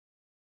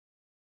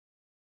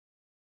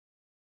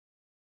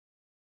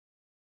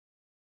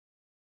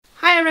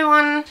Hi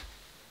everyone,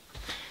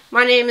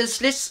 my name is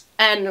Liz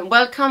and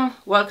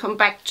welcome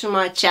back to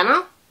my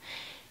channel.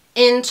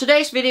 In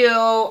today's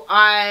video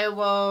I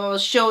will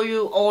show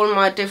you all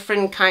my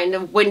different kind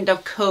of winter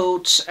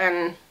coats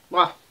and,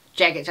 well,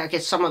 jackets. I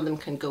guess some of them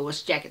can go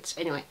as jackets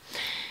anyway.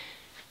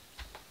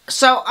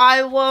 So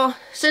I will,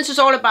 since it's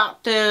all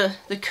about the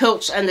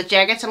coats and the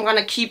jackets, I'm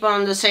gonna keep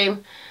on the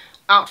same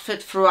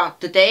outfit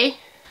throughout the day.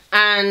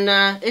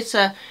 And it's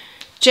a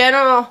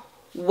general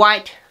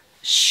white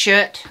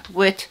shirt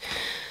with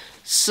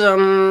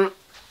some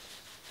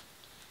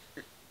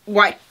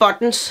white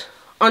buttons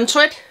onto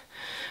it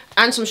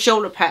and some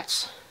shoulder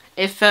pads.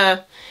 If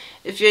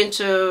you're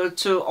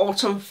into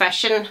autumn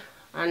fashion,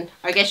 and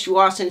I guess you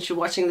are since you're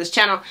watching this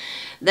channel,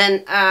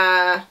 then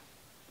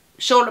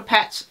shoulder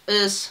pads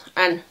is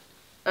and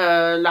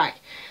like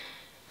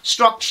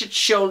structured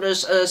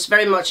shoulders is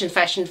very much in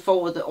fashion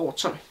for the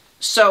autumn.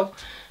 So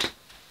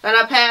then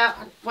I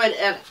went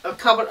at a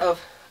couple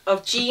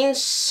of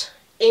jeans,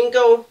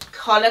 Ingo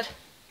colored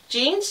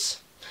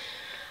jeans,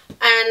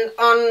 and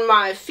on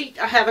my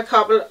feet I have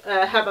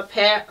a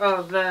pair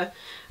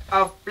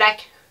of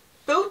black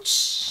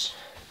boots,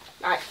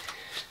 like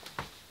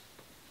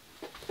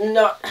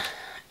not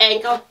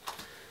ankle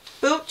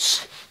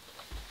boots,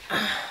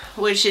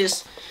 which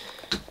is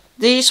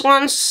these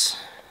ones,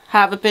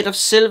 have a bit of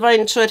silver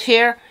into it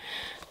here,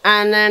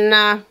 and then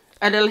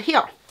a little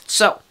here.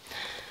 So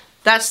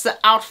that's the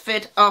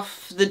outfit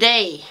of the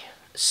day.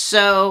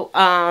 So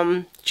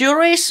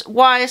jewelries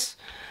wise,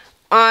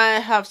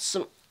 I have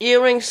some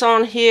earrings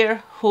on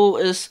here, who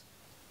is,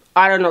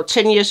 I don't know,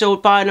 10 years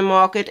old, buying a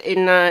market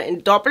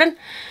in Dublin,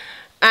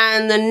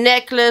 and the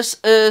necklace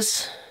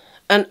is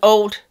an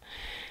old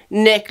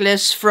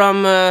necklace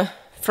from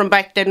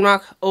back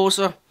Denmark.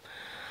 Also,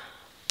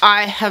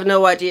 I have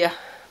no idea,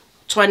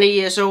 20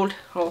 years old,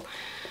 or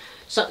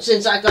so,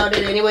 since I got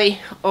it anyway,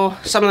 or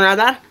something like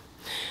that.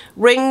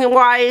 Ring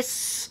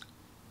wise,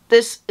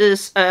 this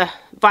is a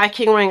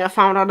Viking ring I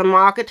found on the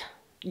market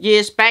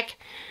years back,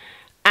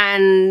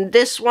 and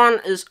this one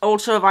is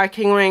also a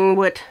Viking ring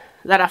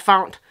that I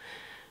found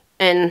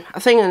in, I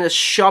think, in a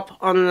shop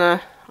on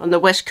the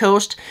west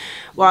coast.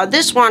 While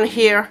this one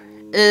here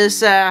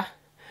is a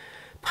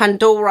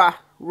Pandora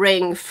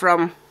ring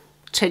from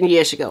 10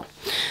 years ago.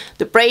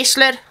 The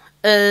bracelet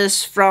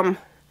is from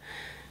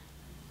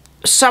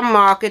some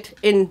market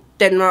in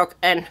Denmark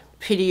and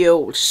pretty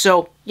old.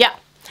 So yeah,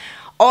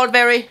 all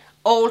very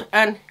old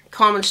and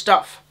common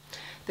stuff.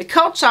 The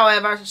coats,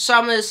 however,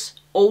 some is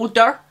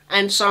older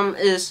and some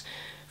is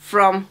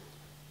from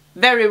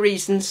very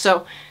recent,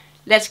 so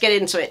let's get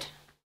into it.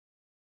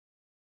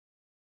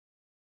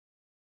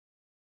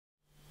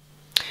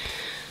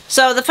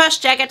 So the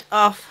first jacket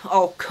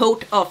or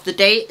coat of the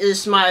day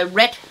is my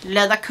red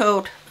leather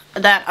coat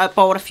that I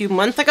bought a few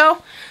months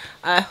ago.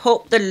 I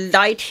hope the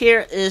light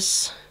here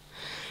is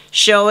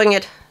showing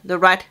it the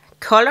right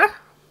color.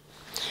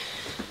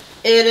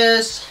 It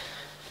is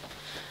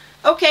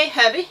okay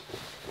heavy,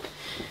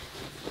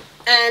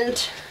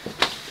 and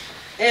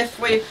if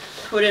we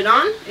put it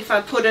on, if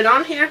I put it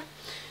on here,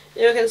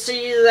 you can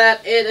see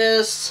that it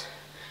is,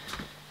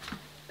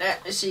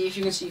 let me see if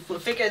you can see full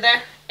figure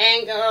there,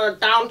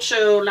 angled down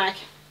to like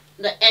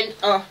the end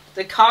of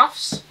the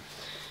calves.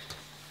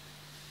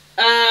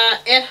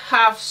 It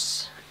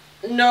has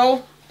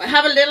I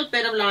have a little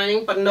bit of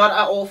lining, but not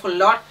an awful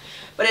lot,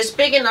 but it's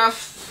big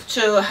enough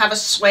to have a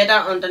sweater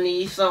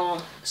underneath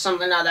or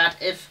something like that,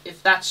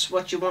 if that's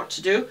what you want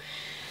to do.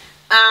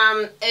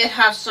 It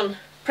has some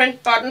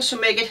print buttons to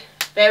make it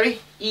very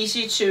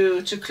easy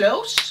to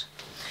close.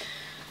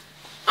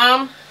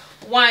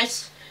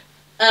 Wise,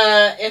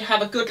 it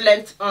have a good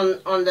length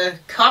on the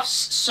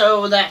cuffs,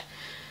 so that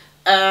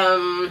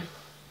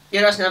it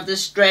doesn't have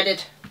this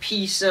dreaded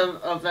piece of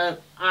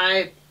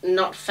I'm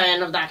not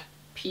fan of that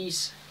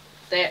piece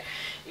there.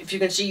 If you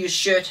can see your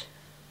shirt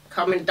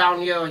coming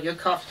down your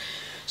cuff.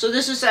 So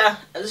this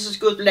is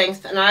good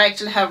length, and I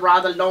actually have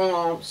rather long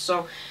arms,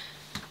 so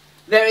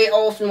very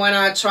often when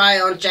I try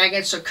on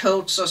jackets or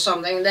coats or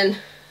something, then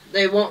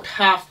they won't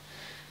have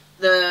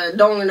the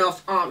long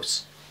enough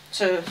arms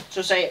to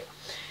say it.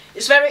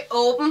 It's very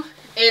open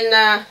in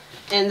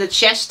the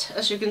chest,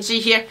 as you can see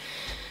here.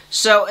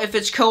 So if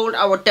it's cold,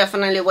 I would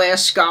definitely wear a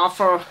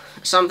scarf or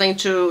something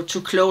to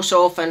close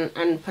off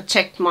and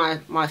protect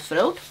my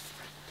throat.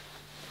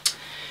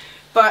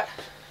 But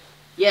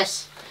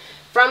yes,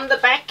 from the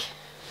back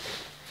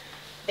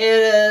it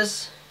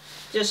is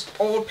just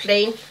all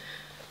plain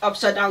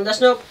upside down. There's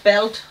no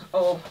belt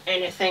or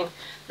anything.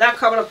 There are a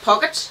couple of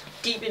pockets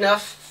deep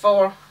enough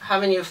for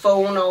having your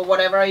phone or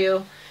whatever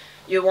you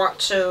want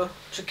to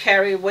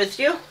carry with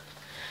you,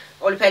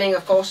 or depending,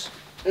 of course.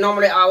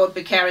 Normally I would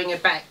be carrying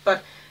it back,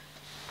 but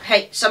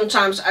hey,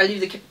 sometimes I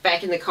leave the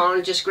bag in the car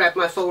and just grab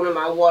my phone and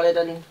my wallet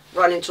and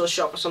run into a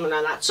shop or something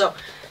like that. So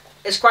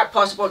it's quite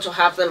possible to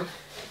have them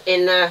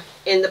in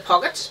the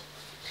pockets.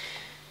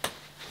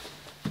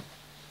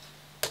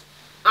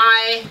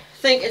 I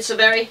think it's a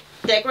very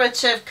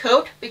decorative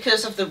coat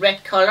because of the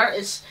red color.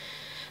 It's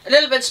a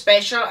little bit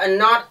special and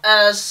not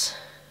as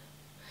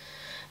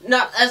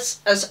not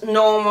as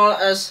normal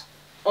as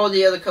all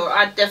the other coat.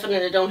 I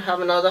definitely don't have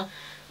another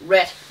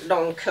red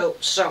long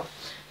coat. So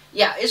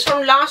yeah, it's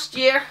from last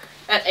year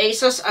at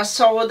ASOS. I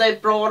saw they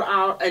brought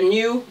out a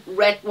new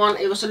red one.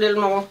 It was a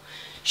little more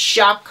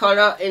sharp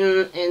color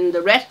in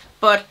the red,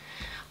 but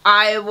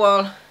I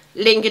will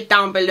link it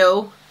down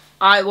below.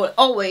 I will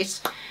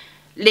always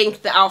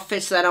link the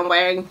outfits that I'm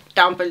wearing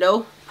down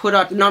below, put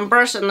out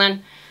numbers, and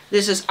then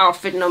this is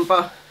outfit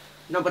number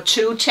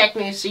 2,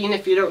 technically seen,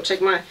 if you don't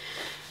take my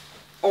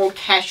all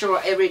casual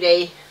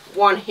everyday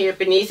one here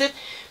beneath it.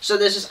 So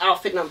this is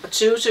outfit number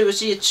 2, so you will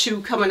see a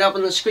 2 coming up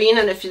on the screen,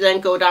 and if you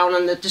then go down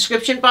in the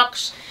description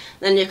box,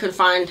 then you can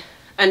find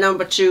a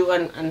number 2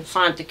 and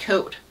find the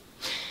code.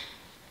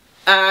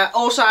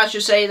 Also, I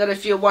should say that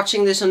if you're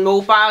watching this on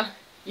mobile,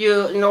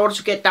 in order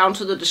to get down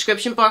to the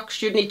description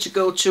box, you need to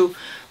go to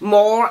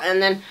more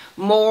and then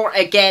more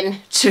again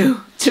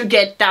to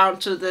get down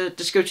to the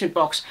description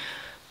box.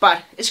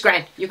 But it's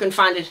great, you can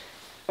find it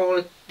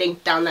all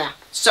linked down there.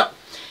 So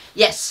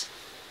yes,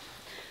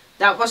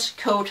 that was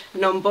code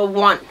number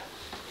 1.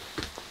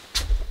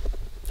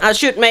 I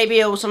should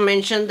maybe also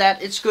mention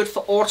that it's good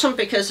for autumn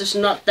because it's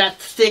not that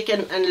thick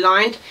and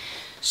lined.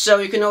 So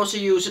you can also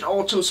use it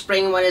autumn,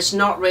 spring when it's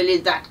not really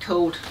that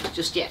cold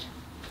just yet.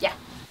 Yeah.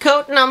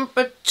 Coat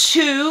number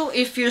 2,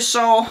 if you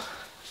saw,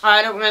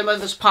 I don't remember if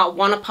it was part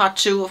 1 or part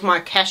 2 of my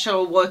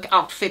casual work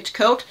outfit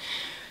coat.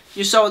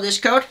 You saw this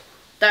coat.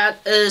 That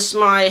is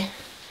my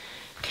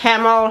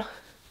camel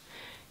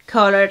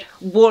colored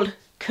wool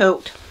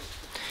coat.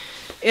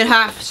 It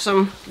has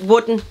some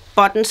wooden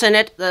buttons in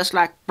it. There's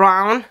like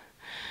brown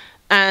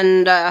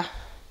and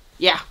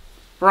yeah,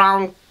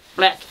 brown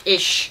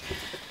blackish.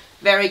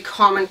 Very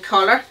common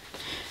color.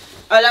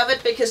 I love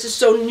it because it's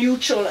so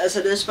neutral as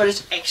it is, but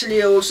it's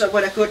actually also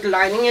with a good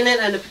lining in it,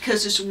 and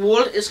because it's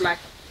wool, it's like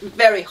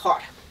very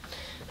hot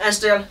and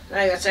still,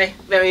 like I say,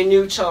 very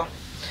neutral.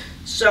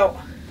 So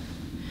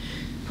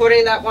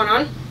putting that one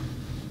on,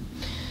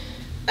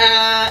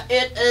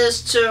 it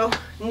is to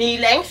knee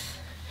length.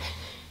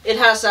 It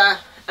has a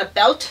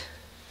belt,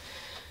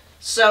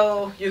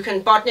 so you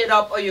can button it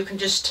up or you can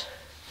just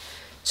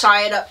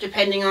tie it up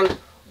depending on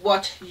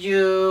what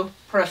you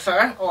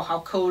prefer or how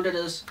cold it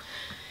is.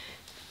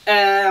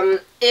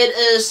 It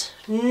is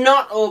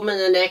not open in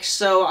the neck,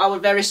 so I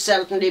would very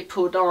seldomly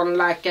put on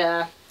like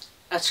a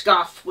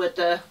scarf with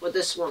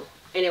this one.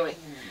 Anyway,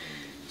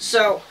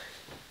 so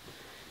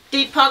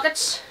deep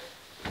pockets,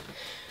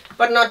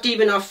 but not deep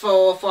enough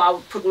for I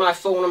would put my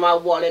phone or my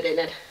wallet in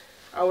it.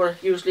 I will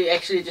usually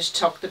actually just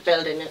tuck the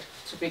belt in it,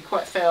 to be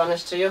quite fair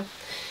honest to you.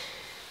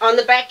 On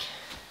the back,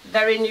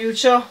 very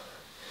neutral.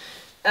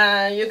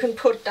 You can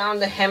put down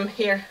the hem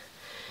here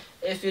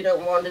if you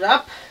don't want it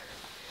up.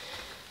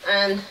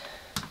 And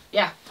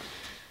yeah,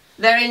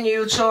 very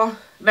neutral,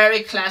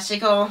 very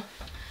classical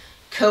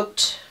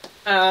coat.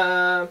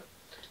 I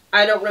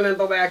don't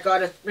remember where I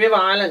got it. River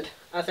Island,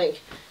 I think,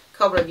 a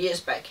couple of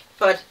years back.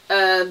 But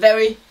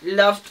very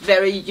loved,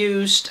 very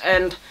used,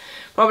 and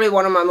probably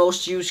one of my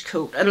most used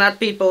coat. And that'd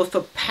be both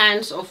for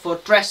pants or for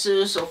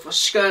dresses or for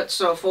skirts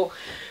or for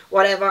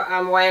whatever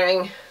I'm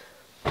wearing,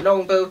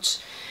 long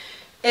boots.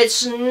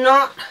 It's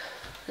not,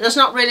 there's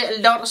not really a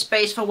lot of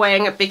space for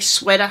wearing a big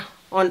sweater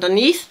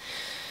underneath.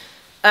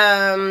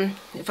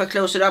 If I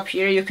close it up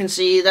here, you can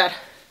see that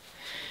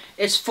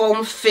it's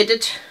form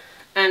fitted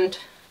and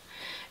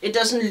it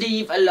doesn't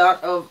leave a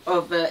lot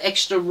of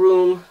extra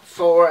room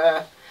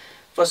for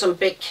some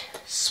big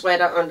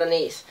sweater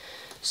underneath.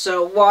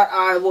 So what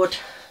I would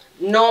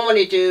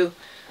normally do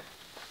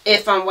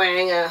if I'm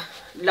wearing a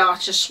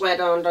larger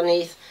sweater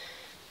underneath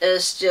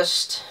is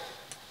just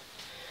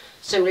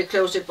simply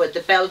close it with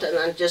the belt and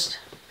then just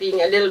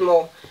being a little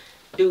more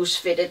loose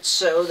fitted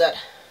so that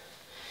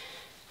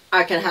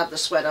I can have the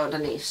sweater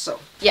underneath. So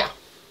yeah,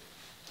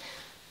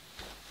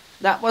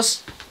 that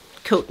was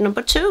coat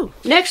number 2.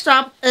 Next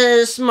up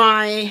is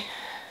my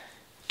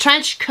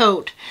trench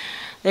coat,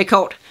 they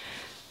called.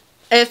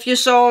 If you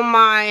saw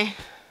my,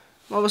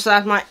 what was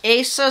that, my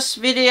ASOS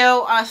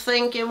video, I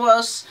think it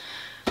was,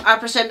 I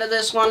presented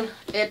this one.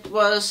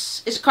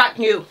 It's quite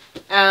new.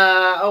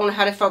 I only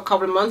had it for a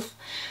couple of months.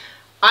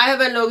 I have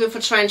been looking for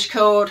trench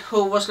coat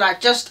who was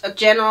like just a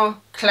general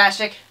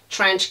classic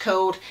trench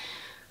coat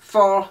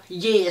for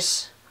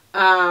years,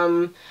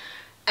 and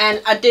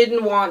I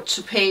didn't want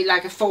to pay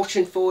like a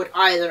fortune for it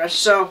either.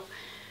 So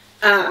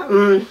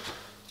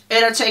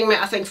it'll take me,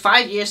 I think,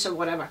 5 years or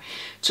whatever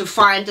to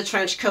find the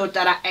trench coat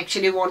that I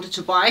actually wanted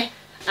to buy,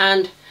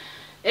 and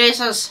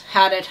ASOS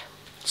had it.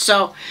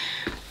 So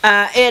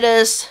it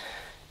is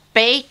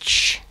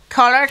beige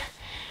colored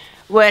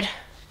with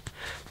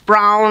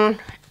brown,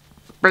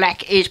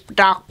 blackish,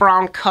 dark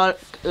brown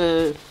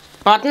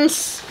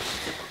buttons,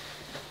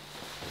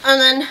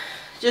 and then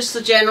just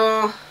the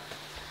general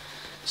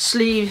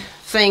sleeve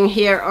thing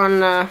here on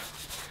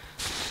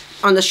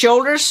the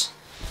shoulders.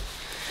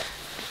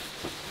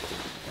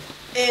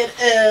 It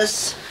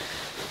is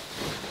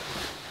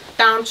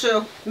down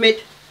to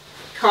mid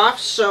calf,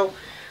 so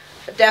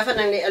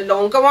definitely a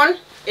longer one.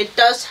 It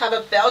does have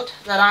a belt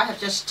that I have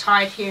just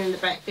tied here in the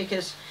back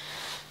because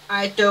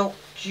I don't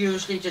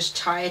usually just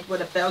tie it with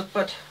a belt,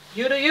 but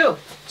you do you.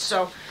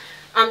 So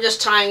I'm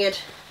just tying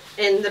it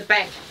in the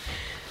back.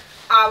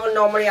 I will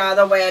normally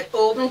either wear it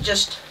open,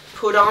 just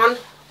put on,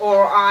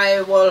 or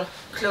I will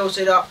close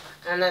it up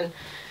and then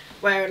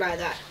wear it like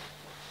that.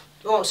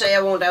 I won't say I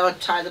won't ever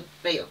tie the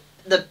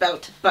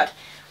belt, but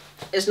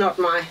it's not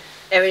my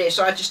everyday,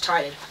 so I just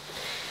tied it.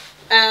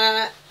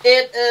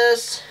 It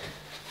is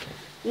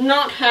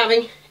not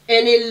having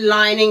any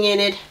lining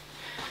in it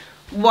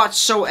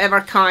whatsoever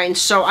kind,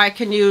 so I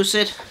can use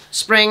it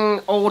spring,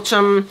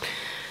 autumn,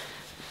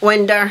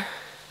 winter,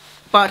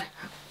 but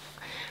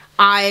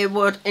I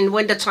would in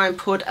winter time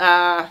put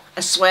a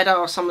sweater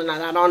or something like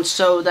that on,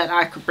 so that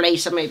I could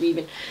blazer maybe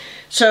even,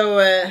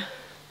 so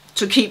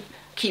to keep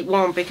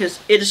warm, because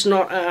it is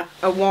not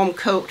a warm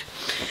coat.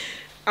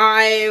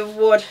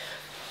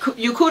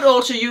 You could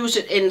also use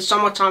it in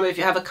summertime if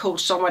you have a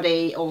cold summer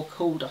day, or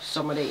colder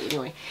summer day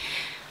anyway,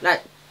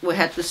 like we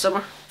had this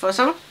summer for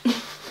summer.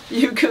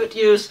 You could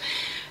use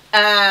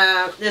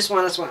this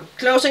one as well.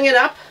 Closing it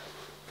up,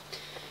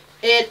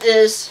 it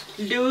is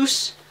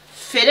loose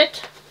fitted,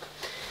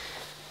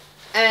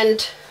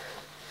 and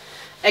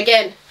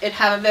again it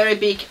have a very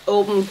big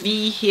open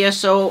V here,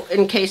 so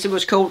in case it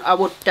was cold I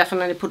would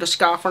definitely put a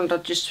scarf under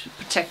just to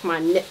protect my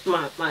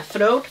my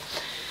throat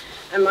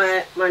and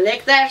my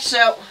neck there.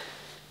 So,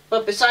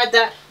 but beside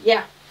that,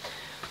 yeah,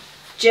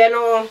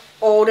 general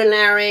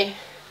ordinary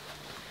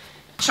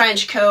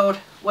trench coat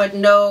with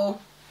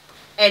no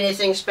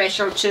anything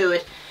special to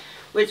it,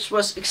 which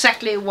was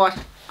exactly what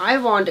I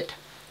wanted.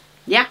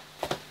 Yeah.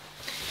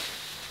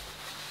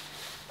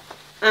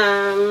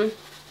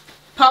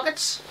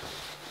 Pockets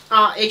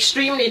are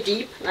extremely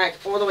deep, like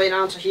all the way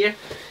down to here,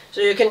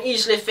 so you can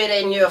easily fit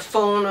in your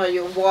phone or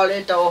your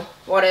wallet or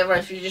whatever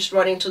if you're just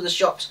running to the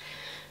shops.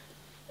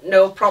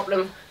 No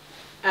problem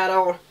at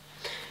all.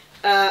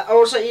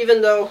 Also,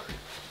 even though,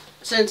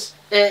 since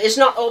it's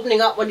not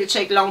opening up when you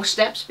take long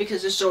steps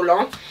because it's so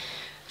long,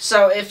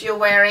 so if you're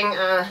wearing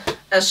a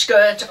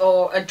skirt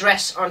or a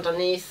dress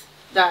underneath,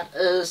 that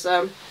is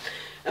a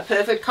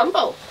perfect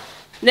combo.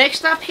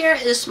 Next up here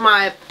is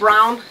my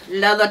brown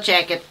leather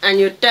jacket, and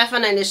you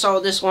definitely saw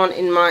this one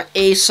in my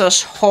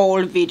ASOS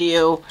haul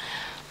video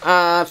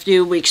a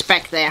few weeks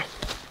back there.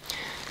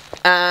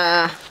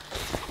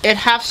 It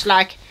has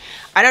like,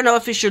 I don't know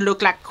if it should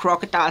look like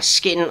crocodile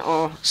skin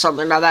or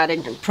something like that.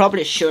 It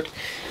probably should,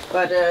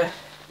 but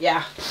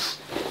yeah.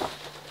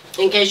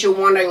 In case you're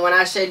wondering, when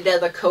I say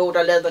leather coat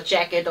or leather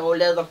jacket or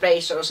leather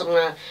blazer or something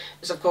like that,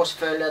 it's of course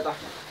fur leather.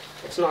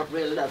 It's not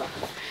real leather,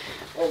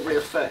 or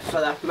real fur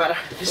for that matter.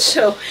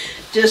 So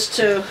just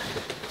to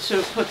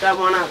put that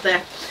one out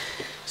there.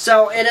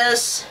 So it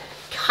is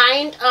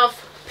kind of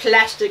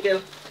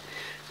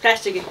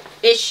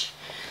plasticky-ish,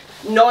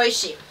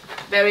 noisy,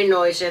 very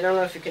noisy. I don't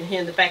know if you can hear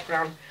in the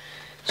background.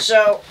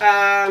 So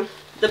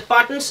the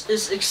buttons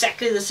is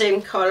exactly the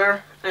same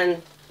color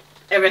and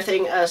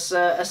everything as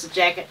the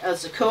jacket,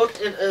 as the coat.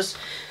 It is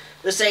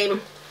the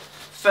same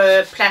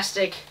fur,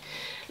 plastic,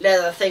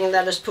 leather thing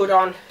that is put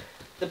on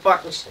the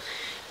buttons.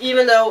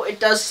 Even though it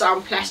does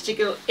sound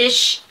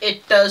plasticky-ish,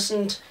 it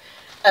doesn't,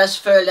 as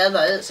fur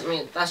leather is. I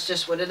mean, that's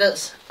just what it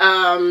is.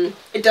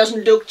 It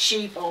doesn't look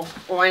cheap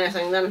or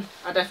anything, then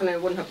I definitely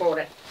wouldn't have bought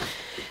it.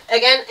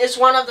 Again, it's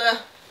one of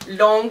the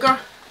longer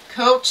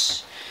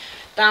coats,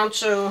 down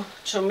to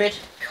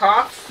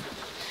mid-calf.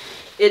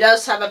 It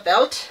does have a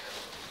belt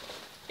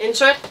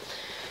into it,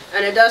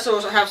 and it does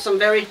also have some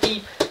very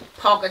deep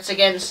pockets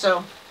again,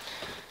 so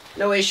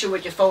no issue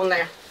with your phone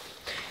there.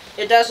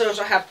 It does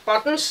also have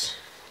buttons.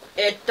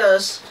 It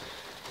is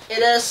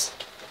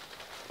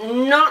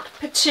not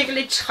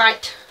particularly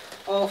tight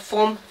or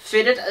form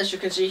fitted, as you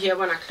can see here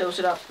when I close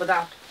it up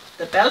without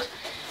the belt.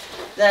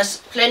 There's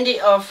plenty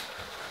of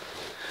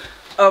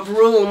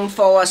room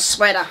for a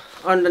sweater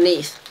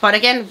underneath, but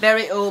again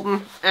very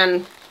open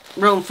and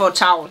room for a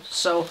towel.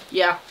 So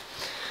yeah,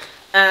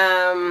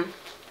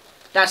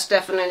 that's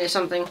definitely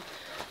something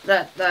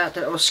that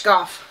or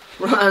scarf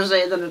rather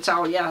say than a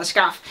towel. Yeah, a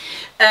scarf.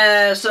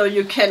 So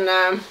you can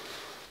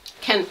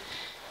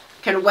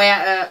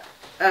wear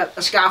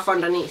a scarf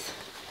underneath.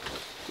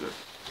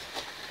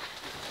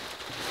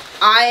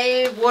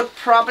 I would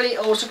probably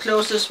also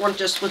close this one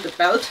just with the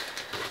belt,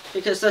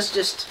 because that's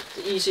just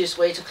the easiest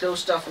way to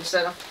close stuff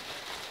instead of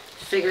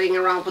fiddling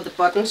around with the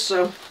buttons.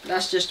 So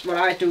that's just what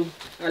I do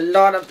a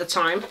lot of the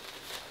time.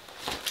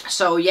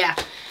 So yeah,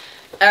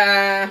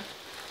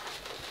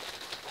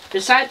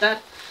 beside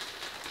that,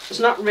 there's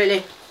not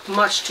really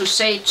much to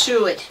say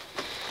to it.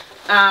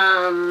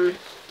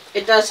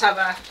 It does have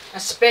a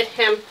split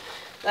hem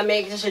that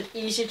makes it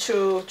easy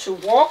to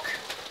walk,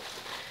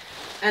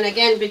 and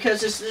again,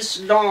 because it's this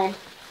long,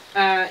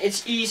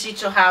 it's easy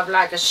to have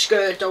like a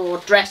skirt or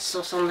dress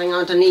or something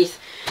underneath,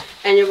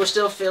 and you will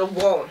still feel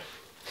warm.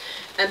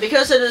 And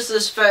because it is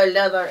this fur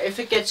leather, if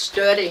it gets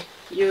dirty,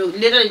 you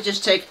literally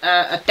just take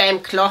a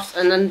damp cloth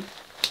and then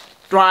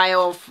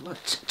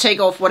take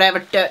off whatever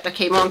dirt that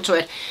came onto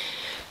it,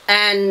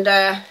 and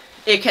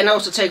it can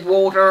also take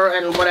water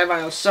and whatever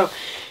else. So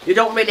you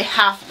don't really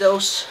have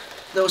those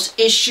those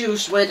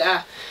issues with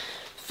a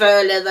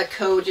fur leather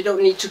coat. You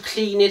don't need to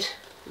clean it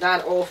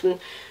that often,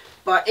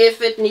 but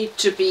if it needs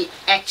to be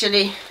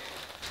actually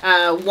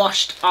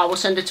washed, I will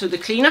send it to the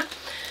cleaner.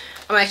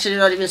 I'm actually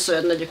not even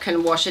certain that you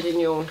can wash it in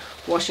your own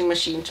washing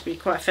machine, to be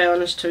quite fair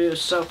honest to you.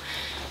 So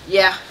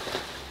yeah,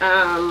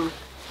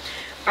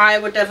 I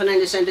would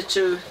definitely send it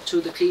to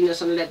the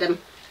cleaners and let them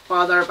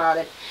bother about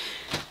it.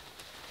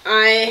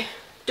 I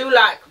do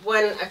like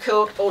when a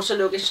coat also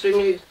looks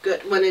extremely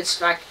good when it's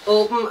like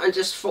open and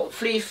just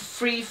free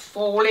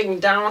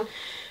falling down,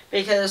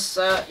 because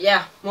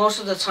yeah, most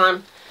of the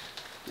time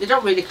you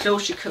don't really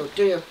close your coat,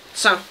 do you?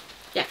 So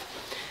yeah,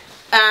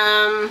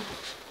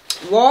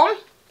 warm,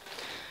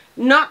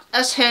 not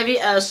as heavy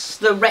as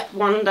the red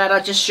one that I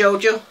just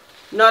showed you,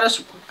 not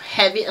as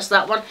heavy as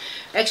that one,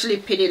 actually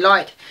pretty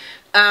light.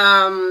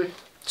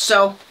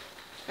 So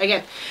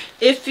again,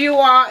 if you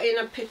are in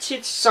a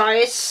petite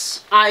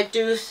size, I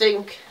do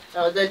think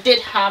they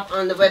did have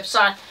on the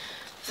website,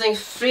 I think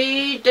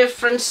 3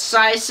 different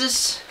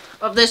sizes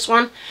of this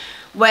one,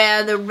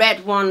 where the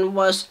red one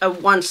was a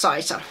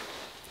 1-sizer.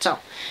 So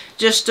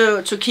just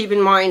to keep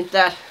in mind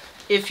that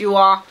if you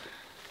are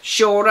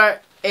shorter,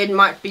 it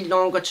might be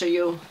longer to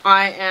you.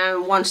 I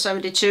am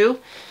 172,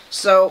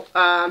 so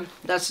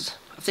that's,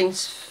 I think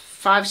it's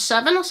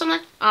 5'7" or something.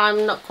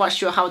 I'm not quite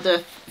sure how the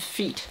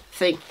feet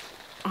thing,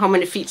 how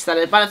many feet that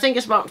is, but I think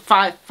it's about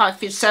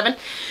 5'7".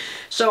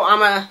 So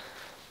I'm a,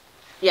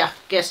 yeah,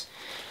 guess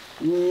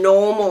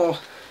normal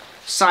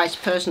size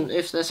person,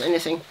 if there's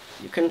anything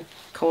you can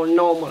call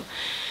normal.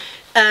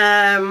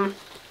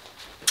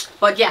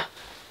 But yeah,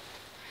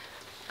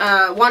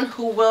 one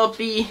who will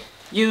be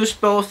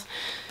used both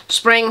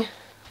spring,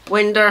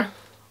 winter,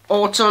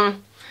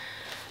 autumn,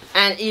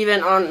 and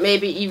even on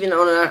maybe even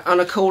on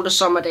a colder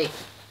summer day.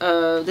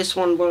 This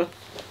one will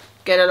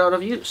get a lot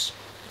of use.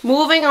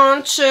 Moving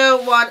on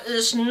to what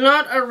is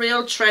not a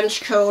real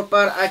trench coat,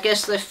 but I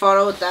guess they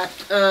followed that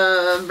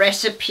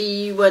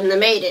recipe when they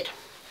made it.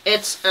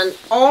 It's an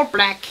all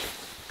black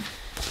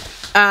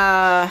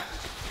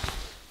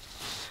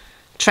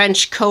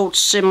trench coat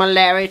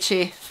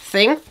similarity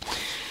thing.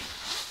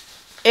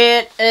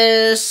 It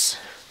is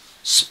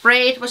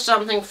sprayed with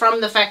something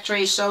from the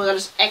factory, so that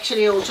it's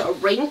actually also a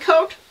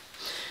raincoat,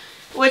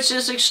 which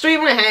is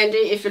extremely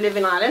handy if you live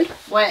in Ireland,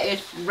 where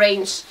it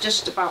rains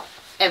just about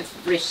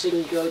every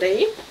single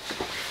day.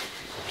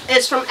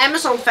 It's from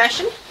Amazon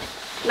Fashion.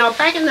 Now,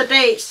 back in the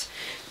days,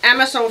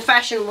 Amazon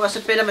Fashion was a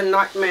bit of a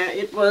nightmare.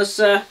 It was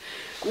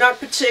not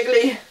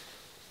particularly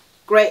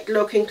great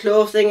looking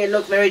clothing. It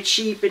looked very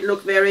cheap. It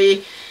looked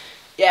very,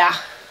 yeah,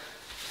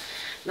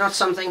 not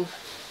something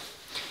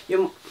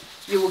you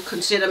would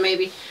consider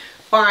maybe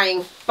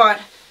buying.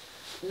 But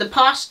the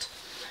past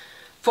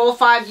 4 or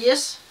 5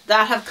 years,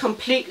 that have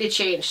completely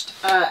changed.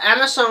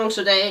 Amazon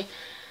today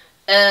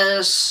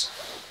is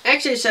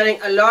actually selling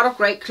a lot of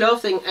great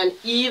clothing, and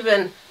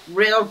even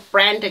real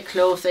branded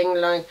clothing,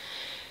 like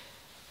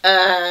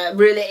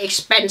really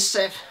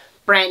expensive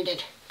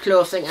branded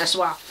clothing as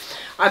well.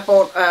 I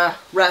bought a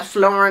Ralph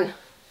Lauren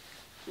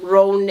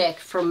roll neck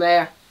from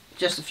there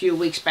just a few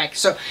weeks back.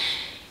 So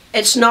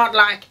it's not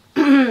like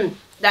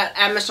that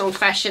Amazon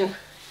Fashion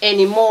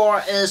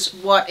anymore is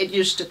what it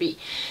used to be.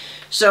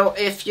 So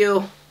if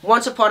you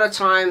once upon a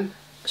time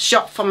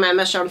shop from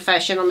Amazon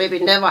Fashion, or maybe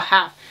never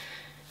have,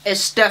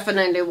 it's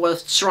definitely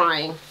worth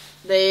trying.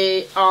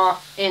 They are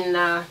in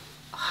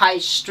high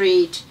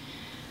street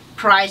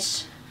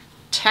price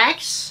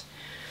tags,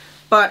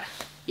 but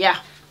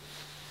yeah,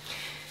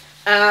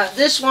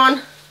 this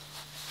one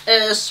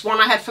is one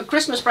I had for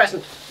Christmas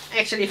present,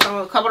 actually from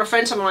a couple of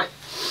friends of mine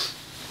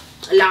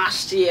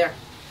last year.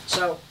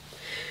 So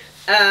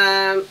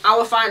I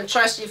will try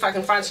to see if I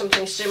can find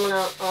something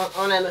similar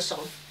on Amazon.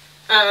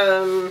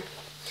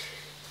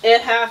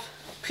 It have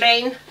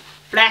plain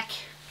black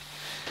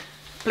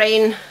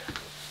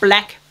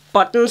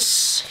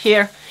buttons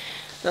here.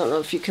 Don't know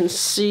if you can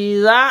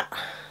see that.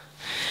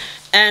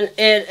 And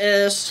it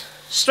is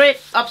straight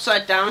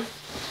upside down.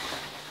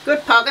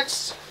 Good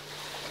pockets.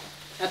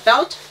 A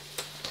belt.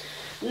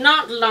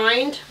 Not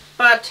lined,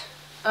 but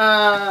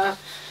and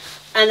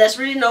there's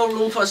really no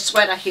room for a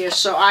sweater here,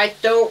 so I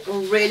don't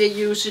really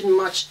use it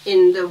much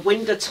in the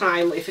winter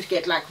time. If it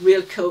get like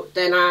real cold,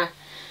 then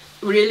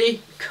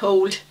really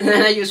cold, and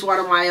then I use one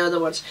of my other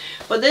ones.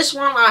 But this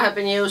one I have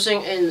been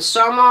using in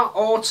summer,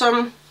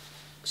 autumn,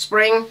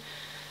 spring,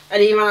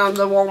 and even on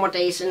the warmer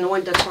days in the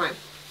winter time.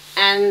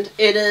 And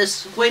it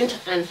is wind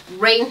and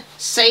rain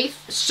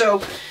safe,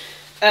 so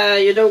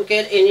you don't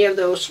get any of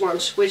those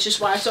ones, which is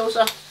why it's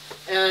also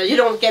you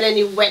don't get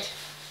any wet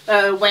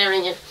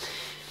wearing it,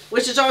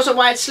 which is also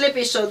why it's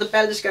slippy, so the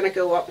belt is gonna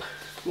go up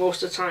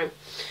most of the time.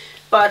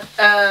 But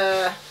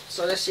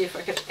so let's see if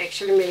I can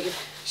actually make it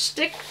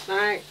stick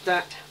like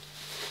that.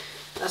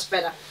 That's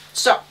better.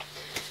 So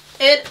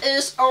it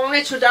is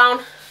only to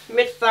down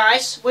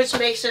mid-thighs, which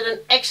makes it an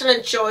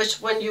excellent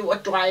choice when you are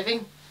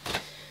driving.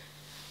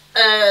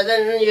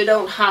 Then you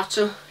don't have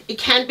to. It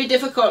can be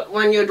difficult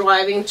when you're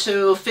driving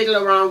to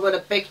fiddle around with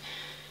a big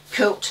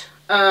coat,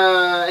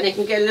 and it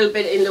can get a little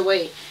bit in the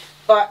way.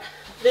 But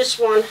this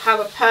one have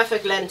a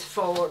perfect length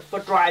for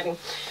driving.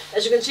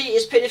 As you can see,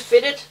 it's pretty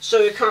fitted, so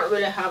you can't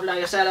really have,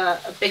 like I said, a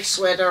big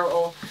sweater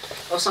or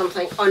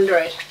something under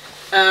it.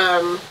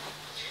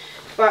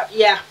 But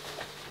yeah,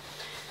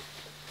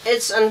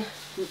 it's an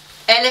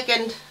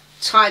elegant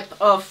type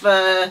of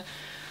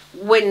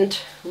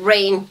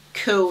rain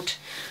coat,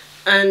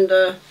 and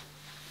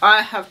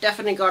I have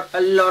definitely got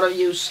a lot of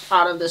use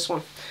out of this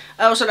one.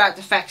 I also like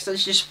the fact that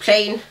it's just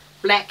plain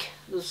black.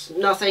 There's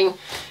nothing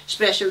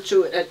special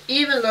to it, and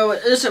even though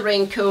it is a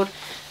raincoat,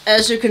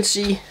 as you can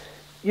see,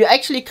 you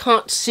actually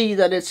can't see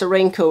that it's a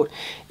raincoat.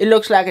 It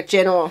looks like a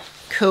general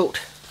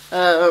coat.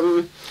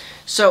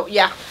 So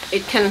yeah,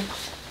 it can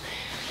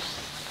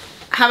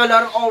have a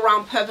lot of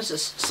all-round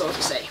purposes, so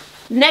to say.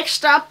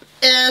 Next up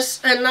is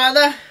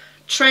another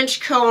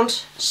trench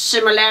coat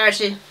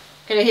similarity.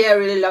 Can you hear? I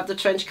really love the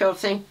trench coat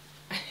thing.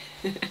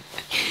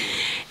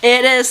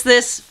 It is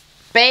this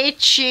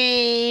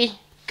beigey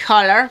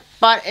color,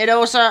 but it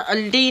also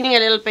leaning a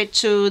little bit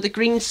to the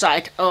green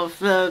side of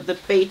the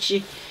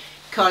beigey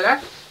color.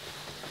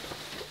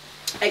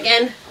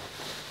 Again,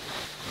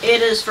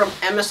 it is from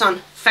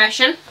Amazon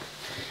Fashion,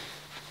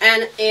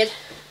 and it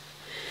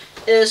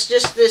is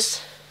just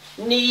this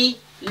knee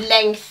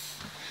length,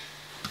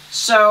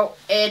 so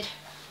it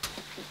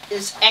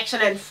is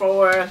excellent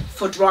for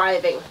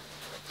driving.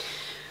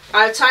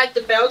 I'll tighten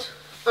the belt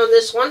on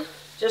this one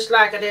just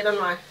like I did on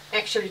my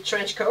actually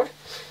trench coat.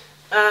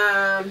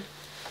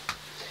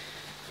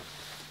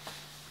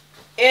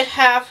 It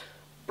have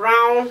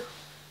brown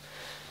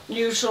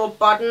neutral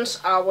buttons.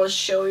 I will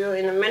show you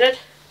in a minute.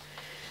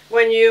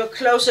 When you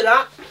close it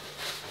up,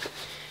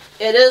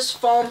 it is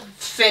form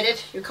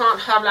fitted. You can't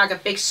have like a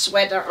big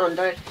sweater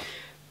under it,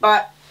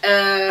 but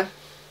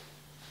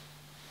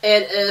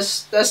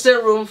there's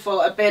still room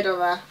for a bit of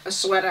a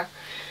sweater.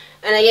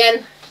 And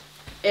again,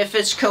 if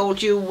it's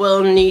cold, you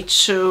will need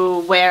to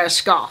wear a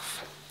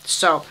scarf.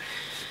 So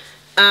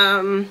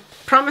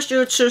promised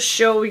you to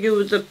show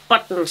you the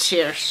buttons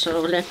here, so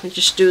let me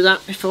just do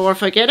that before I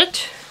forget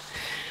it.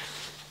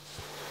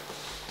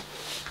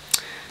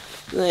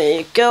 There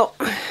you go.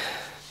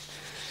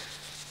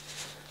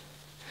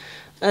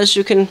 As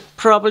you can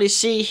probably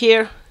see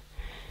here,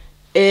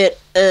 it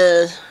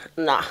is...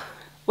 Nah,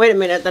 wait a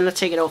minute, then I'll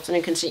take it off and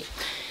you can see.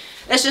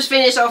 Let's just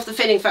finish off the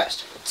fitting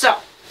first. So,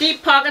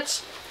 deep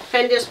pockets,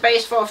 plenty of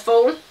space for a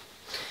phone.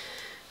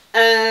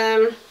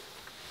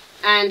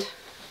 And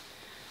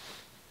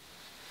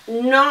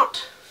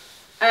not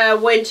a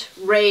wind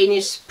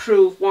rain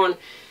proof one,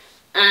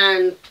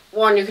 and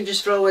one you can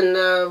just throw in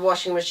the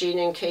washing machine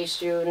in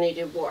case you need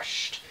it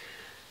washed.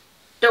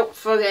 Don't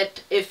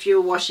forget, if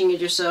you're washing it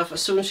yourself,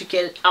 as soon as you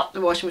get it out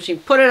the washing machine,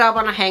 put it up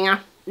on a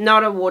hanger,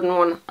 not a wooden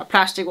one, a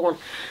plastic one,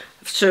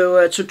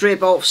 to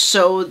drip off,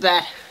 so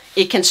that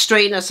it can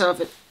straighten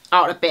itself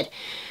out a bit,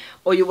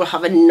 or you will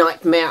have a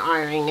nightmare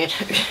ironing it.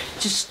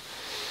 Just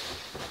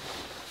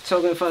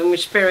talking from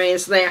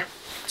experience there.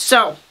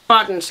 So,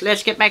 buttons.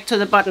 Let's get back to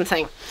the button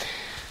thing.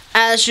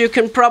 As you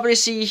can probably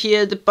see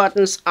here, the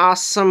buttons are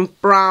some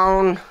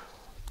brown,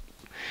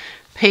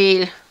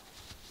 pale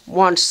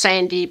ones,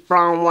 sandy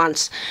brown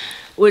ones,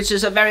 which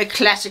is a very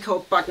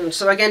classical button.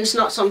 So again, it's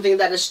not something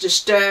that is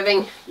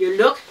disturbing your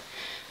look.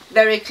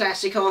 Very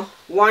classical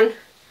one,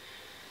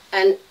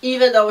 and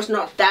even though it's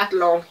not that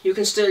long, you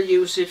can still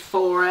use it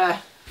for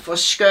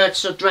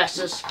skirts or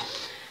dresses.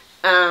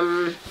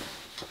 I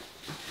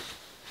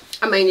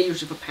mainly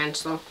use it for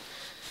pants though.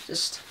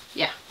 Just,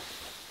 yeah.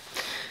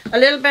 A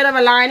little bit of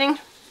a lining,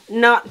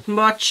 not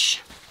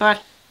much,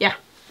 but yeah.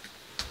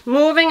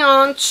 Moving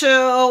on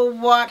to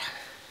what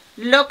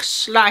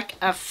looks like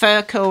a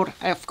fur coat,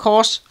 of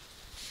course,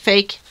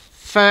 fake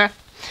fur.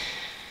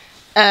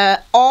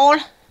 All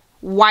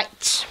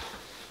white.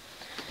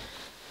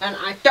 And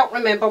I don't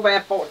remember where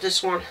I bought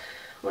this one.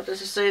 What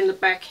does it say in the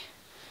back?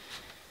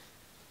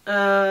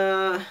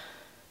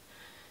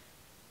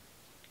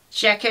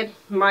 Jacket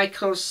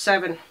Michael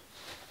 7.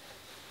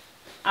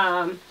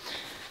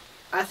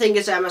 I think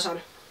it's Amazon.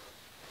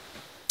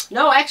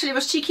 No, actually it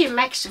was TK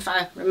Maxx, if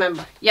I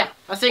remember. Yeah,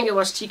 I think it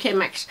was TK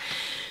Maxx.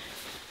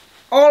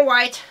 All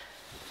white,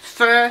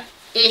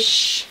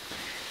 fur-ish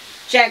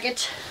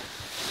jacket.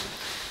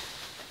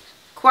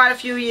 Quite a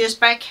few years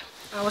back.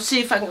 I will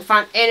see if I can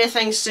find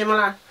anything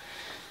similar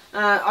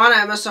on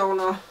Amazon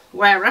or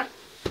wherever.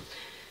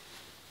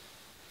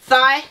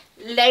 Thigh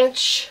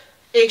length,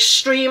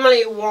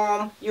 extremely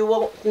warm. You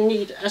won't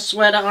need a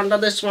sweater under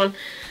this one.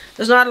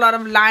 There's not a lot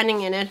of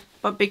lining in it,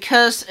 but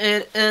because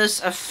it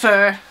is a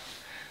fur,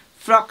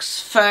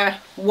 fox fur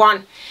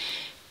one,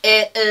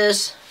 it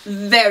is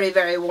very,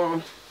 very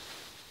warm.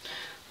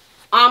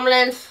 Arm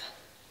length,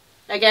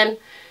 again,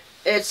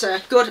 it's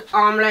a good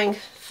arm length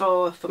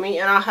for me,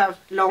 and I have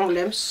long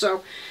limbs,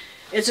 so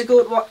it's a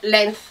good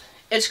length.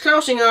 It's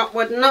closing up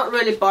with not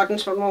really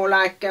buttons, but more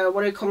like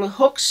what do you call them,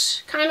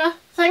 hooks kind of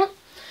thing.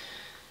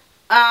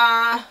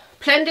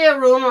 Plenty of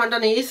room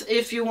underneath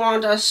if you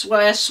want to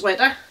wear a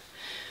sweater,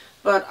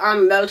 but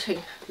I'm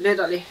melting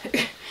literally.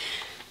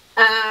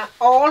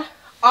 All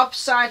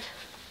upside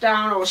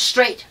down or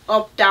straight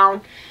up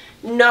down.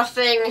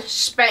 Nothing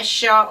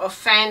special or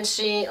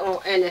fancy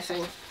or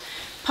anything.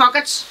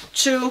 Pockets,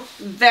 2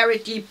 very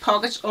deep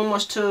pockets,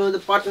 almost to the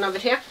bottom of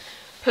it here.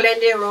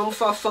 Plenty of room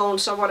for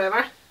phones or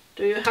whatever.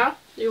 Do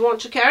you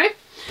want to carry?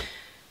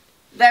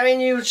 Very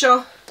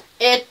neutral.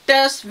 It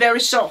does very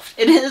soft.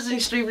 It is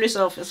extremely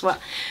soft as well.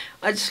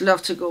 I just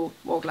love to go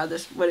walk like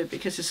this with it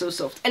because it's so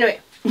soft. Anyway,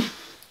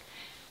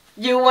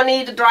 you will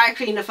need a dry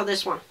cleaner for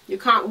this one. You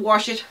can't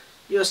wash it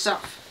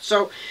yourself,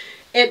 so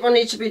it will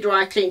need to be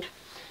dry cleaned.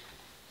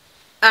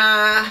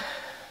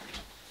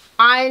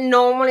 I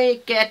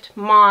normally get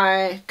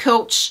my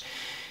coats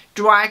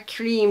dry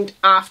cleaned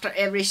after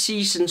every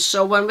season,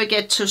 so when we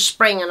get to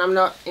spring and I'm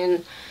not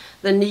in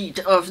the need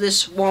of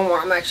this warm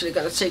one, I'm actually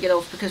gonna take it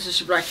off because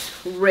it's like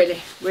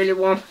really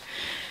warm.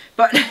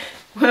 But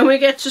when we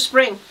get to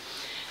spring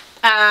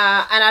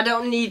and I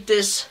don't need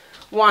this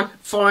one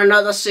for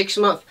another 6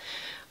 months,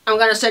 I'm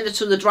gonna send it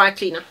to the dry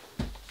cleaner.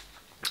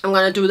 I'm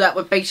gonna do that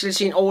with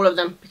basically all of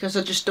them because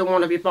I just don't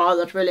want to be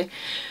bothered really.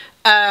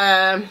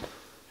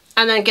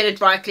 And then get it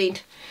dry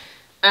cleaned,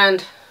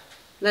 and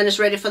then it's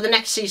ready for the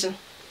next season.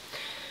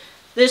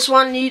 This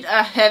one need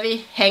a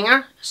heavy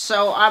hanger,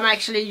 so I'm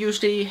actually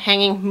usually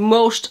hanging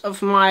most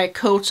of my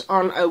coats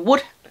on a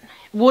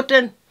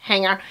wooden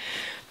hanger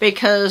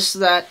because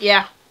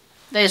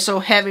they're so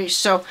heavy,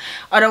 so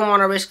I don't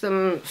want to risk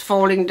them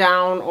falling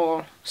down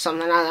or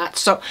something like that.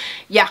 So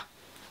yeah,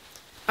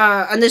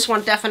 and this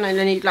one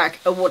definitely need like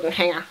a wooden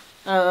hanger.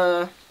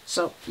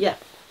 So yeah,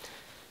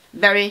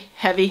 very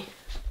heavy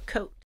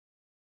coat.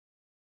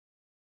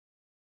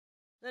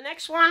 The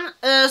next one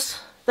is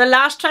the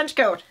last trench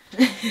coat.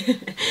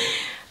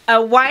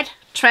 A white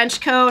trench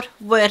coat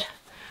with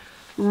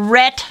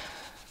red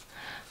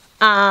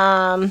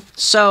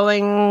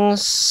sewing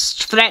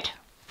thread.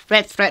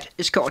 Red thread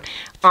is called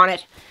on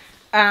it.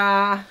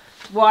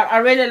 What I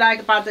really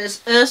like about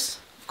this is,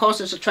 of course,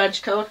 it's a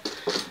trench coat.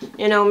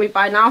 You know me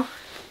by now.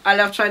 I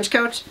love trench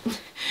coats.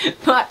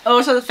 But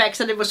also the fact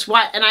that it was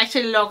white, and I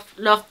actually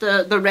loved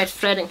the red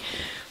threading.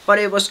 But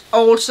it was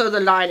also the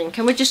lining.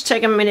 Can we just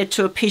take a minute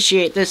to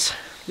appreciate this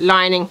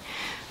lining,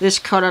 this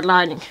colored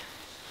lining,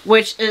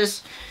 which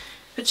is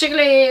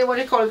particularly what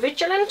you call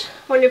vigilant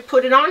when you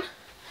put it on.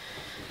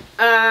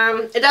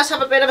 It does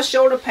have a bit of a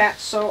shoulder pad,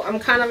 so I'm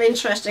kind of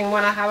interested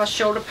when I have a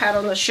shoulder pad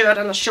on the shirt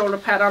and a shoulder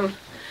pad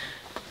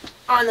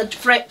on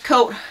the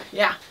coat.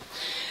 Yeah,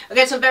 I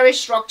get some very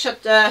structured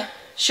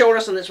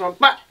shoulders on this one,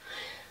 but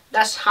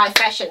that's high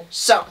fashion.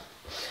 So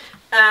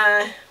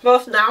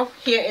both now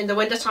here in the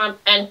winter time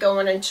and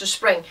going into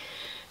spring,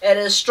 it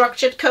is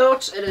structured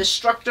coats, it is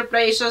structured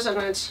blazers,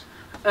 and it's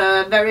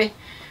very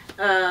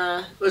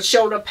with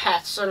shoulder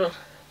pads and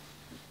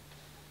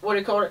what do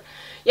you call it?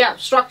 Yeah,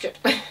 structured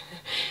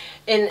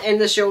in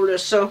the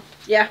shoulders. So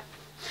yeah,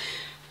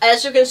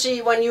 as you can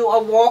see when you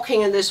are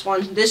walking in this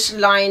one, this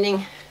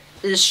lining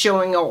is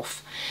showing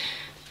off,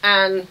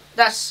 and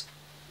that's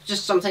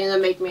just something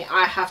that made me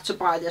I have to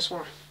buy this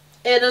one.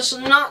 It is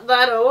not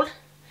that old,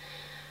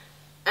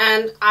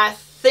 and I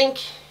think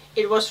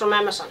it was from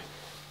Amazon.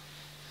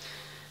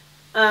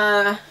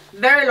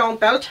 Very long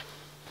belt,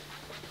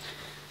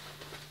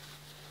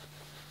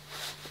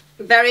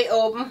 very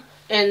open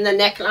in the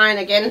neckline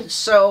again,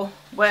 so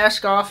wear a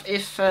scarf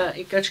if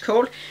it gets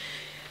cold.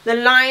 The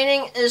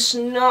lining is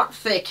not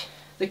thick,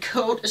 the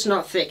coat is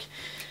not thick,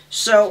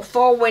 so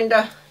for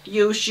winter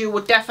use you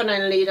would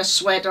definitely need a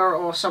sweater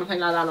or something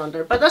like that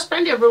under, but there's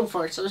plenty of room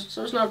for it, so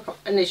it's not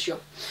an issue.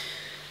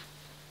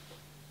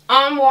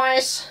 Arm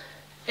wise,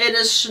 it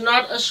is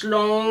not as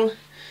long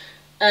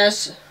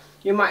as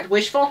you might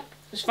wish for.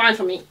 It's fine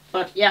for me,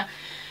 but yeah.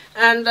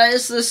 And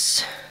there's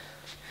this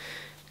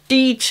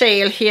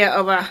detail here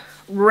of a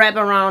wrap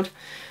around.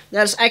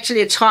 There's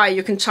actually a tie.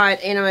 You can tie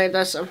it in a way.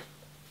 There's a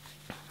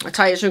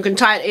tie, so you can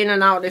tie it in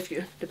and out if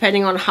you,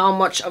 depending on how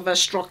much of a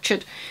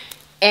structured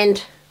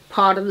end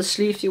part of the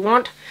sleeve you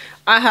want.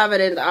 I have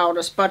it in the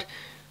outers, but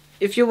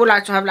if you would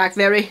like to have like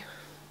very,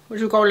 what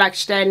you call like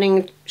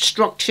standing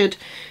structured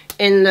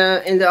in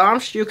the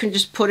arms, you can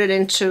just put it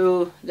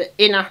into the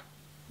inner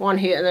one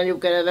here, and then you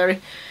get a very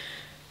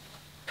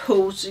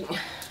posing,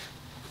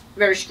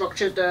 very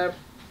structured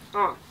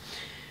arm.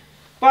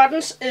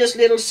 Buttons is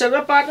little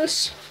silver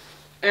buttons,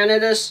 and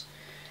it is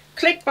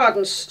click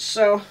buttons,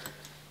 so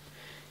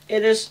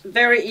it is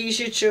very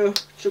easy to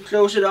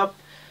close it up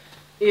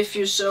if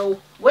you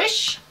so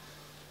wish.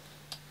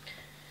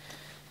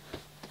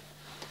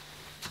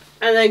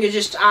 And then you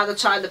just either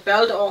tie the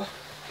belt or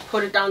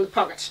put it down the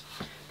pockets.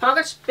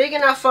 Pockets big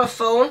enough for a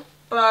phone,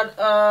 but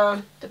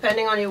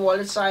depending on your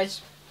wallet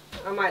size,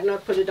 I might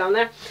not put it down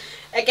there.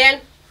 Again,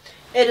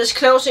 it is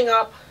closing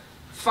up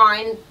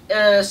fine,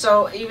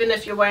 so even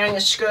if you're wearing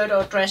a skirt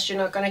or a dress, you're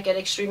not going to get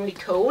extremely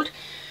cold,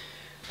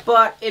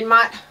 but it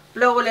might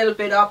blow a little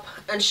bit up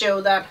and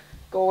show that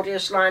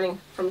gorgeous lining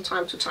from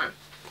time to time.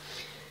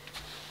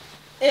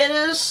 It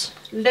is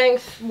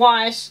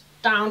lengthwise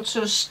down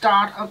to the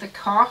start of the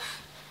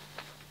cuff,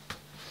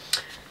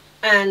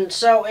 and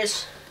so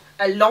it's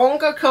a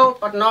longer coat,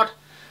 but not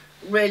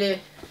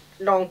really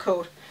long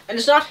coat, and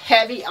it's not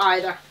heavy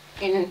either.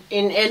 in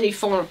any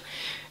form.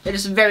 It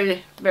is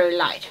very, very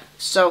light.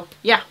 So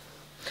yeah,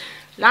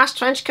 last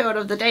trench coat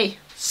of the day.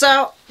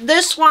 So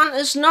this one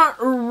is not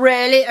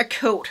really a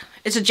coat,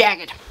 it's a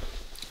jacket.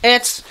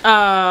 It's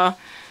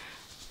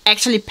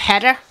actually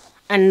pattern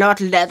and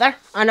not leather.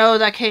 I know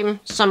there came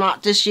some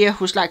out this year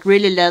who's like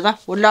really leather.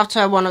 Would love to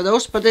have one of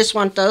those, but this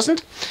one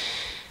doesn't.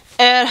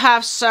 It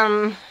has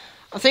some,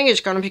 I think it's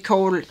gonna be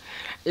called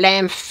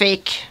lamb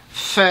fake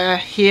fur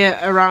here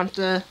around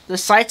the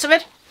sides of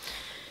it.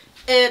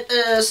 It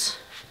is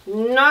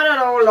not at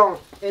all long.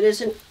 It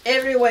is in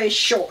every way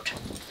short,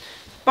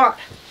 but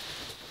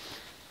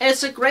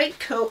it's a great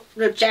coat,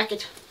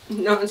 jacket.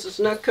 No, it's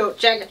not coat,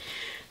 jacket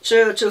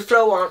to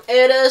throw on.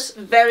 It is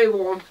very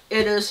warm.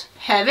 It is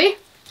heavy.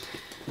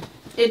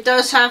 It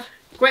does have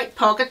great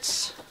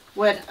pockets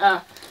with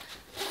a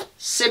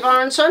zipper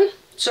on it,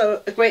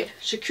 so a great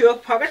secure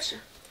pocket.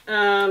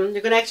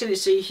 You can actually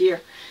see here.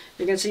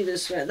 You can see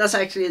this. That's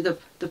actually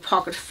the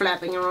pocket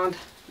flapping around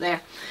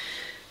there.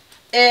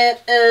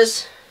 It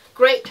is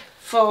great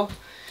for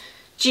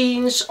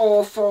jeans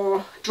or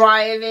for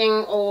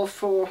driving or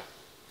for,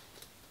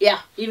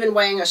 yeah, even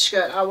wearing a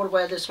skirt. I would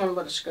wear this one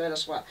with a skirt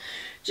as well.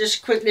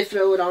 Just quickly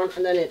throw it on,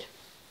 and then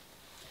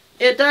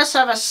it does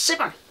have a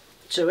zipper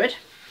to it.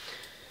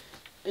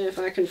 If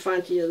I can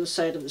find the other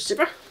side of the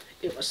zipper,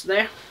 it was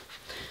there.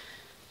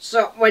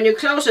 So when you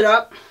close it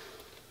up,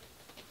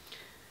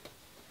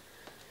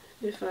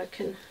 if I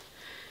can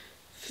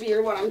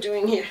feel what I'm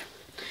doing here,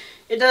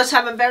 it does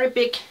have a very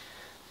big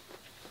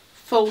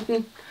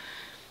folding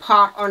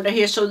part under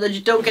here so that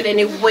you don't get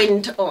any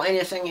wind or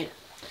anything in.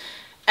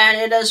 And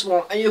it is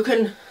warm, and you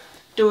can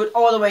do it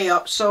all the way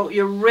up, so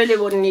you really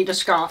wouldn't need a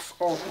scarf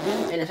or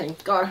anything.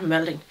 God, I'm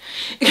melting.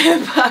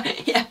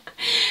 But yeah,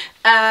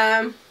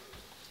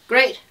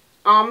 great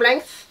arm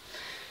length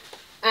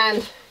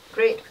and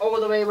great all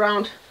the way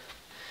around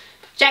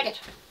jacket,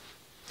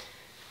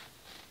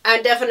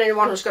 and definitely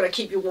one who's going to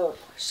keep you warm.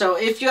 So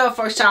if you're,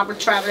 for example,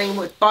 traveling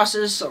with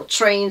buses or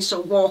trains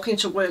or walking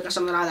to work or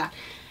something like that,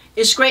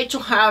 it's great to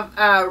have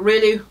a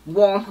really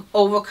warm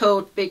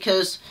overcoat,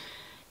 because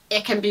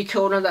it can be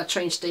cold on that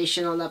train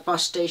station or that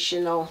bus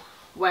station or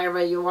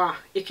wherever you are.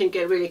 It can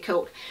get really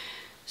cold.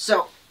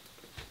 So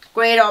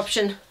great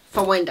option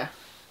for winter.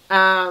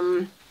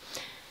 Now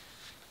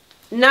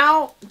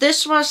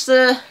this was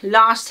the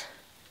last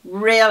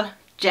real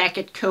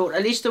jacket coat,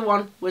 at least the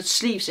one with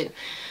sleeves in.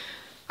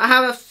 I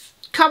have a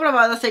couple of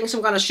other things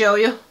I'm going to show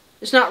you.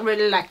 It's not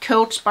really like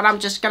coats, but I'm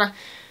just going to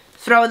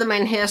throw them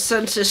in here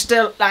since it's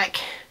still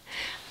like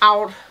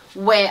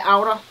outerwear.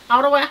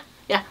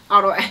 Yeah,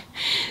 outerwear.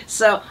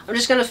 So I'm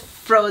just going to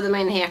throw them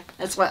in here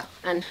as well.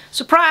 And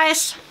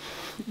surprise!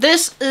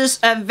 This is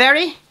a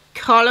very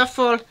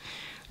colorful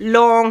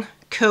long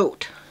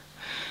coat.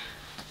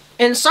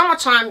 In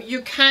summertime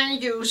you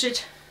can use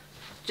it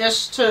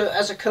just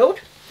as a coat,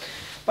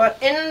 but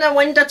in the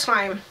winter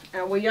time,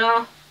 and we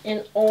are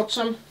in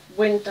autumn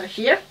winter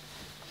here,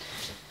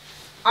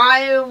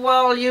 I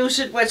will use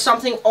it with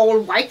something all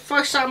white, for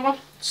example.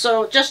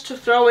 So just to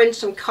throw in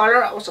some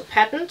color, also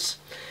patterns.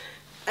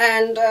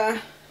 And I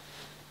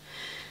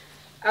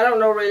don't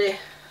know really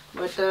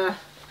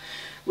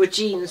with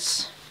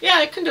jeans. Yeah,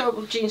 I can do it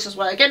with jeans as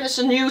well. Again, it's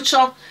a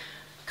neutral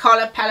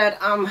color palette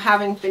I'm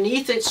having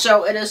beneath it,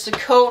 so it is the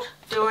coat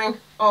doing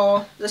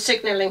all the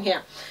signaling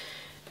here.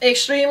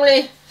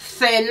 Extremely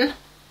thin.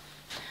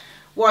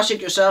 Wash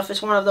it yourself.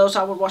 It's one of those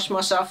I would wash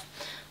myself.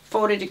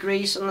 40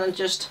 degrees and then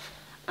just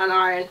an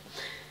iron.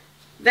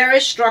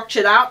 Very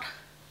structured out.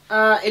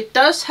 It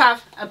does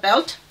have a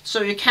belt,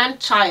 so you can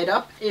tie it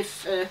up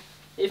if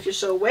you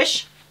so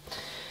wish.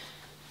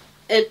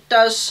 It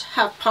does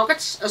have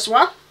pockets as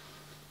well.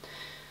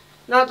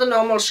 Not the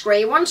normal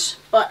square ones,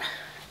 but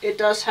it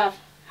does have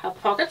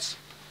pockets.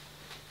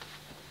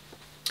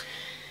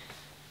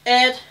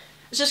 And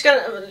it's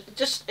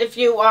just if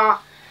you are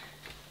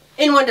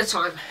in winter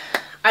time,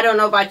 I don't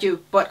know about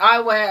you, but I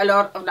wear a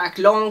lot of like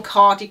long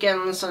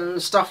cardigans and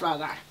stuff like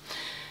that.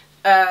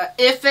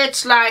 If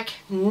it's like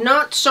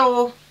not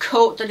so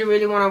cold that you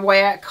really want to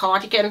wear a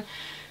cardigan,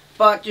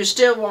 but you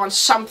still want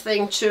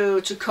something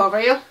to cover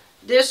you,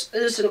 this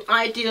is an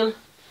ideal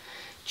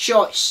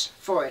choice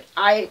for it.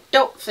 I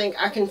don't think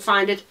I can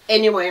find it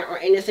anywhere or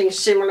anything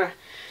similar,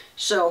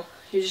 so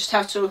you just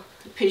have to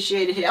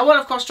appreciate it here. I will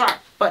of course try,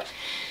 but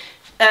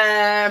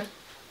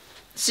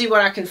see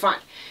what I can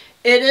find.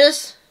 It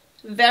is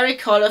very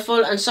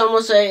colorful, and some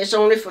will say it's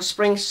only for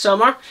spring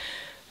summer,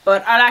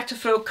 but I like to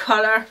throw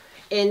color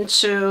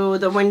into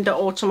the winter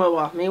autumn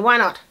war. I mean, why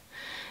not?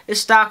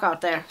 It's dark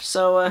out there,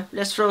 so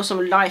let's throw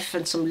some life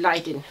and some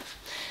light in.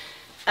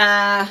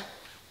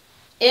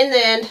 In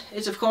the end,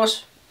 it's of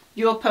course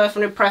your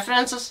personal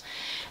preferences.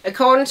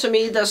 According to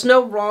me, there's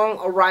no wrong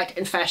or right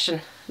in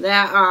fashion. There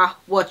are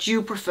what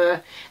you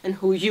prefer and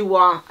who you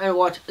are and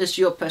what is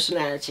your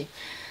personality.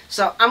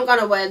 So I'm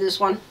gonna wear this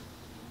one,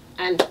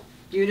 and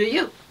you do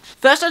you.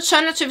 First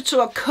alternative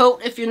to a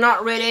coat, if you're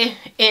not really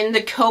in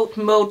the coat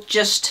mode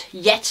just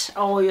yet,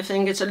 or you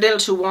think it's a little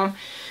too warm.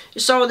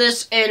 You saw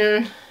this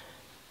in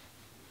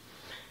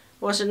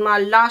was it my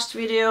last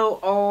video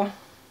or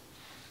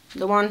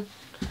the one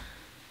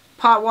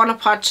part 1 or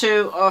part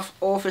 2 of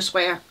office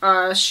wear,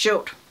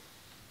 showed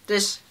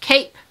this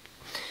cape,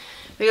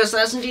 because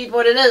that's indeed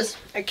what it is,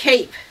 a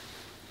cape.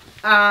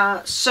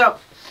 So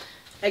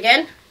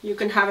again, you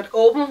can have it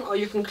open or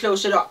you can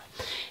close it up.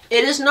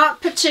 It is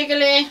not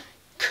particularly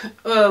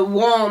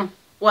warm.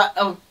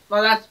 Well,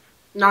 that's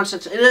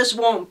nonsense. It is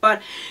warm,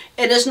 but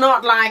it is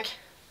not like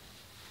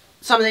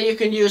something you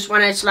can use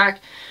when it's like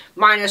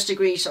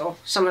 -degrees or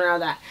something like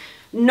that.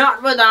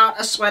 Not without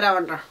a sweater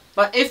under.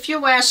 But if you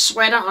wear a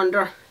sweater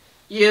under,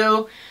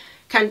 you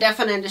can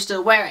definitely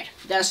still wear it.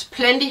 There's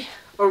plenty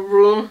of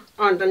room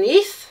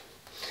underneath.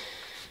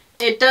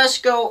 It does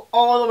go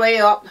all the way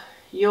up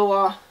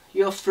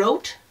your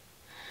throat.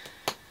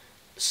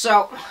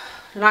 So,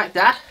 like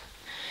that.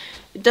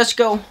 It does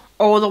go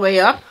all the way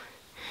up.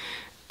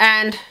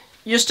 And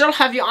you still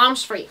have your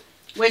arms free,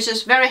 which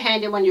is very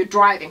handy when you're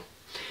driving.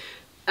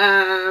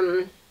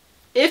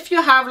 If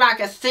you have like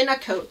a thinner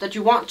coat that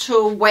you want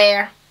to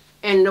wear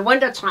in the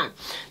winter time,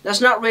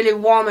 that's not really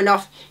warm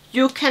enough,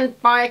 you can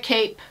buy a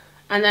cape,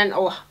 and then,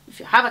 or if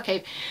you have a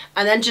cape,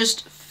 and then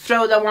just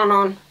throw that one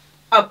on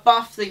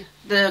above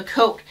the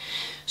coat,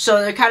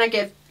 so they kind of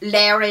get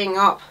layering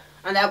up,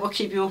 and that will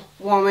keep you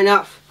warm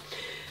enough.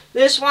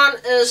 This one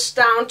is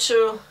down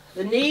to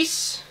the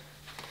knees,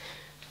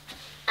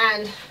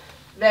 and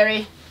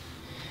very,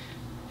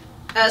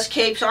 as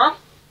capes are,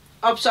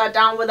 upside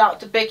down without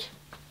the big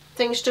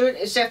things to it,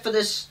 except for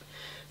this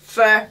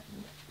fur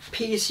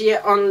piece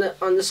here on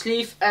the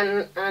sleeve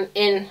and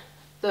in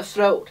the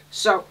throat.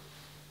 So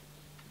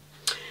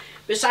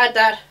beside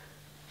that,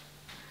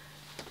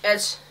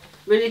 it's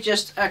really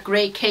just a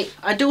grey cape.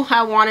 I do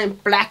have one in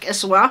black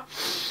as well.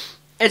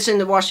 It's in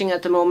the washing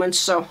at the moment,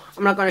 so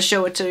I'm not going to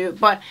show it to you,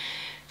 but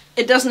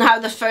it doesn't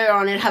have the fur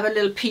on it. Have a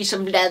little piece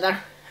of leather,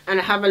 and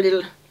I have a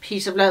little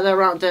piece of leather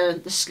around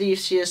the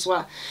sleeves here as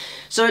well,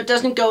 so it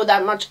doesn't go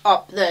that much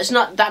up there. It's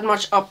not that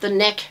much up the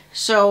neck,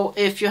 so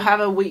if you have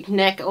a weak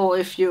neck or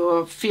if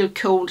you feel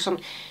cold,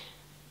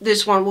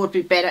 this one would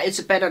be better. It's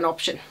a better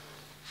option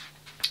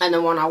and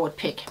the one I would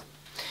pick.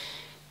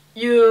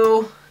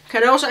 You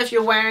can also, if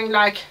you're wearing,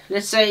 like,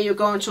 let's say you're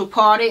going to a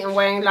party and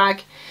wearing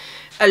like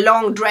a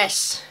long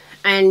dress,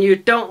 and you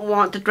don't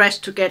want the dress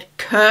to get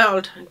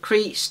curled and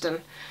creased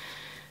and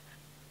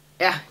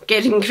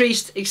getting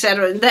creased,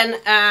 etc., then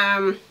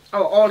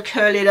or all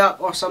curl it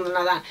up or something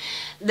like that,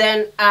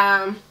 then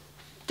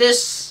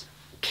this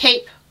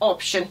cape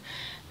option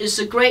is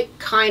a great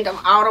kind of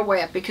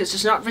outerwear, because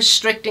it's not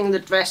restricting the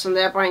dress and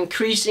thereby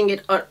increasing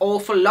it an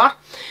awful lot,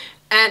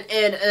 and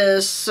it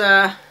is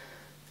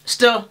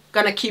still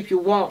gonna keep you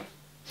warm,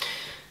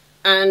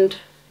 and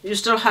you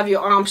still have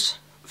your arms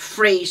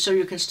free, so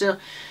you can still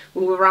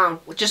move around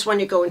just when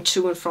you're going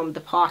to and from the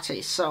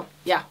party. So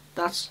yeah,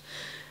 that's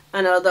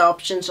another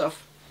options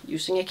of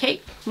using a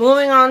cape.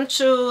 Moving on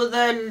to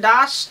the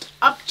last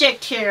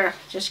object here.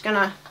 Just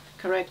gonna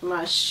correct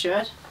my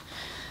shirt.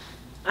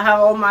 I have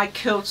all my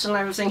coats and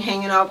everything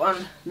hanging up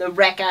on the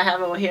rack I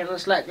have over here, and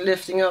it's like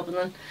lifting up and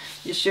then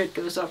your shirt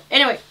goes up.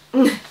 Anyway,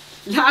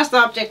 last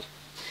object.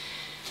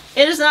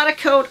 It is not a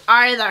coat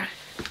either.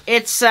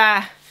 It's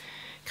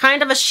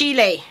kind of a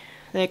gilet,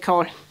 they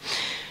call it.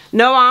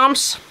 No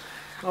arms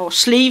or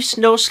sleeves,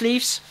 no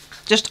sleeves,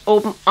 just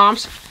open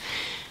arms.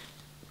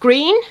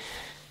 Green.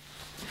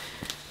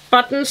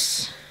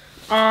 Buttons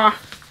are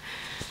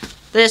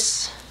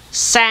this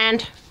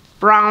sand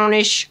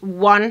brownish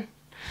one.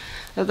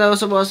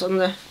 Those was on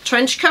the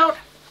trench coat.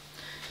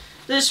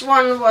 This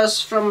one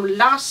was from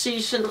last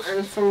season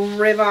and from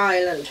River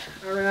Island.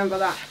 I remember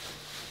that.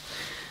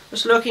 I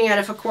was looking at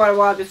it for quite a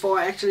while before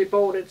I actually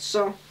bought it,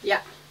 so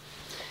yeah.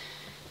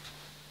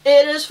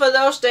 It is for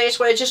those days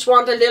where you just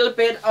want a little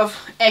bit of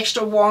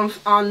extra warmth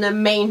on the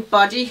main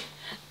body,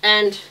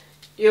 and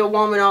you're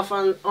warm enough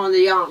on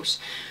the arms.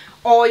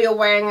 Or you're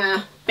wearing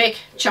a big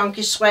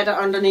chunky sweater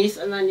underneath,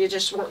 and then you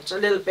just want a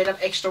little bit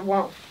of extra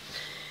warmth.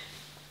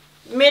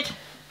 Mid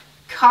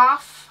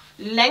calf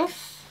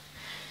length,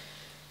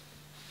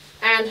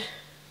 and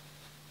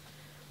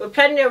with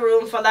plenty of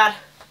room for that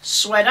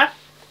sweater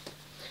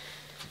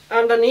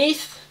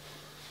underneath,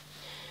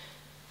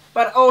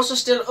 but also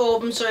still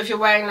open, so if you're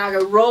wearing like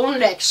a roll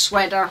neck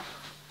sweater,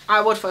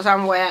 I would for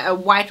example wear a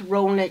white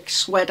roll neck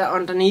sweater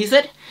underneath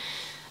it.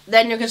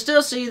 Then you can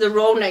still see the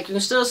roll neck, you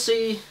can still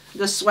see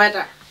the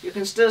sweater, you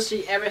can still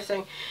see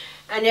everything,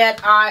 and yet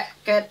I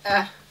get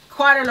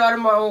quite a lot of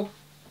more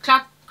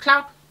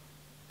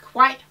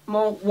quite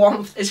more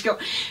warmth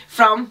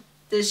from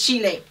the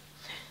gilet.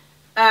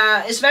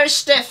 It's very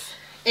stiff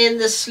in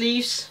the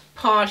sleeves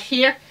part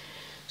here,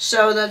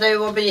 so that they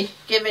will be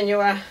giving you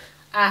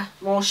a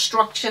more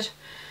structured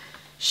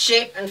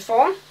shape and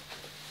form.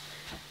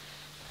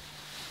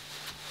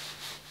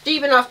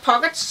 Deep enough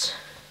pockets.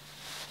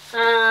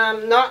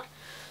 Not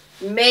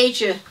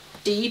major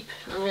deep.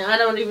 I mean, I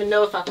don't even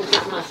know if I can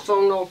get my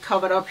phone all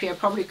covered up here.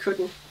 Probably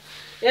couldn't.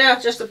 Yeah,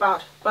 just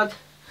about. But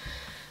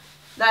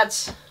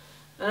that's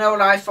an old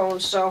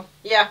iPhone, so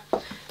yeah,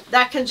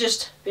 that can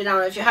just be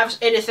done. If you have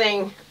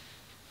anything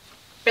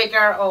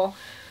bigger or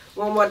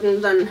more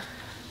modern than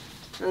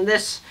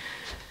this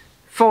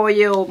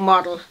 4-year-old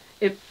model.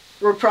 It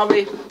will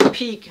probably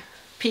peak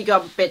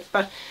up a bit,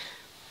 but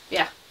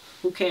yeah,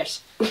 who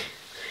cares.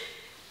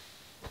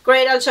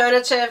 Great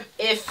alternative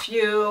if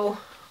you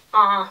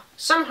are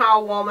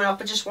somehow warming up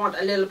but just want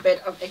a little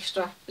bit of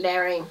extra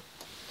layering.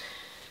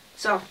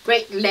 So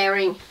great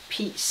layering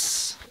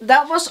piece.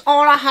 That was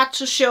all I had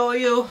to show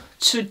you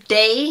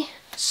today.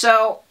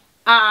 So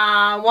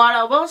what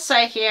I will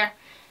say here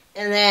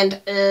in the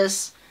end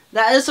is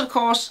that is, of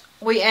course,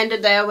 we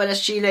ended there with a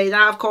gilet. There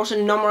are, of course,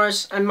 a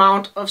numerous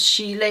amount of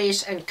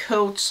gilets and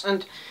coats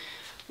and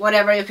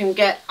whatever you can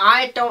get.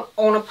 I don't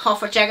own a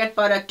puffer jacket,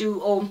 but I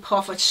do own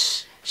puffer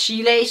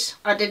gilets.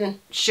 I didn't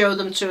show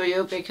them to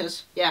you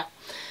because, yeah,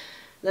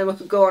 then we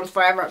could go on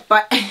forever.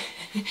 But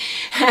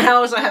and I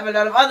also have a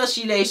lot of other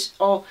gilets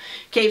or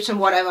capes and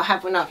whatever,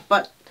 have we not.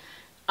 But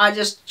I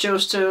just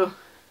chose to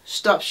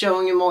stop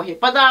showing you more here.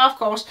 But there are, of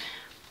course,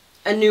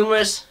 a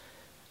numerous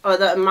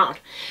other amount.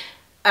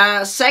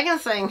 Second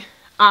thing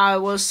I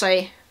will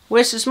say,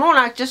 which is more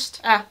like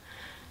just a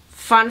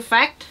fun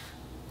fact.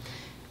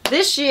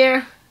 This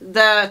year,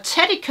 the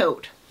teddy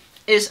coat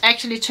is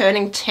actually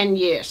turning 10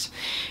 years.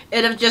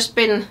 It has just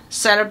been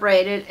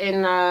celebrated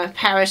in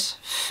Paris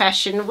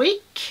Fashion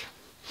Week.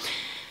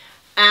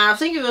 I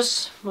think it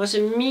was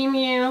it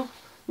Miu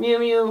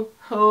Miu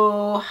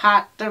who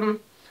had them,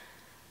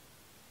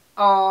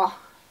 or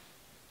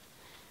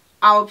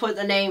I will put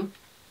the name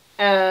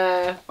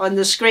on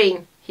the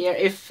screen here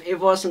if it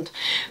wasn't,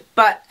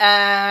 but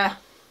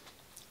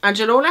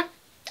Angelola,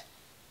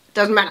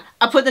 doesn't matter,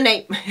 I put the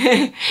name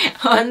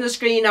on the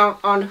screen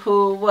on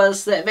who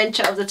was the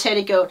inventor of the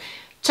teddy coat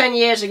 10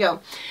 years ago.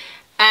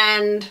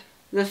 And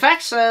the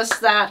fact says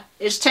that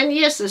it's 10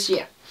 years this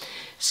year.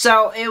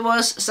 So it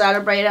was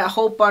celebrated. A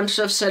whole bunch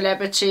of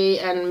celebrity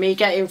and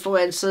mega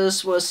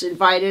influencers was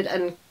invited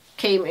and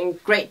came in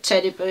great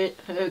teddy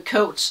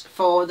coats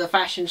for the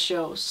fashion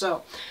show.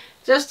 So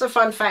just a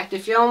fun fact,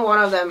 if you own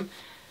one of them,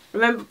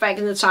 remember back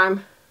in the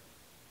time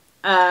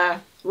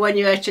when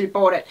you actually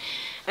bought it.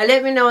 And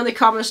let me know in the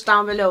comments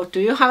down below, do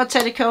you have a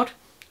teddy coat?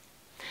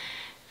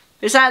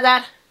 Besides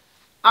that,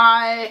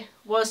 I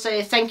will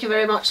say thank you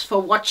very much for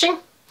watching.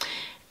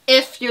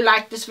 If you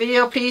like this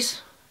video,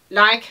 please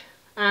like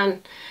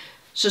and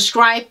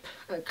subscribe,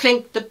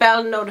 click the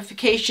bell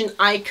notification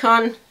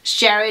icon,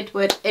 share it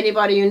with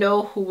anybody you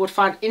know who would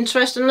find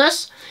interest in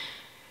this.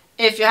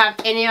 If you have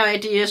any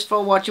ideas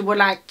for what you would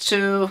like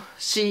to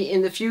see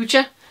in the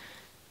future,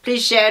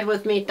 please share it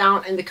with me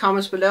down in the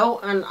comments below,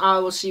 and I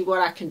will see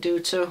what I can do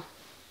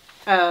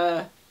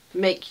to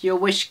make your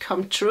wish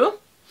come true.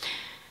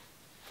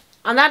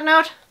 On that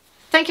note,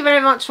 thank you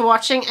very much for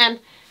watching, and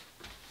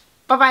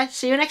bye bye,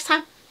 see you next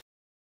time.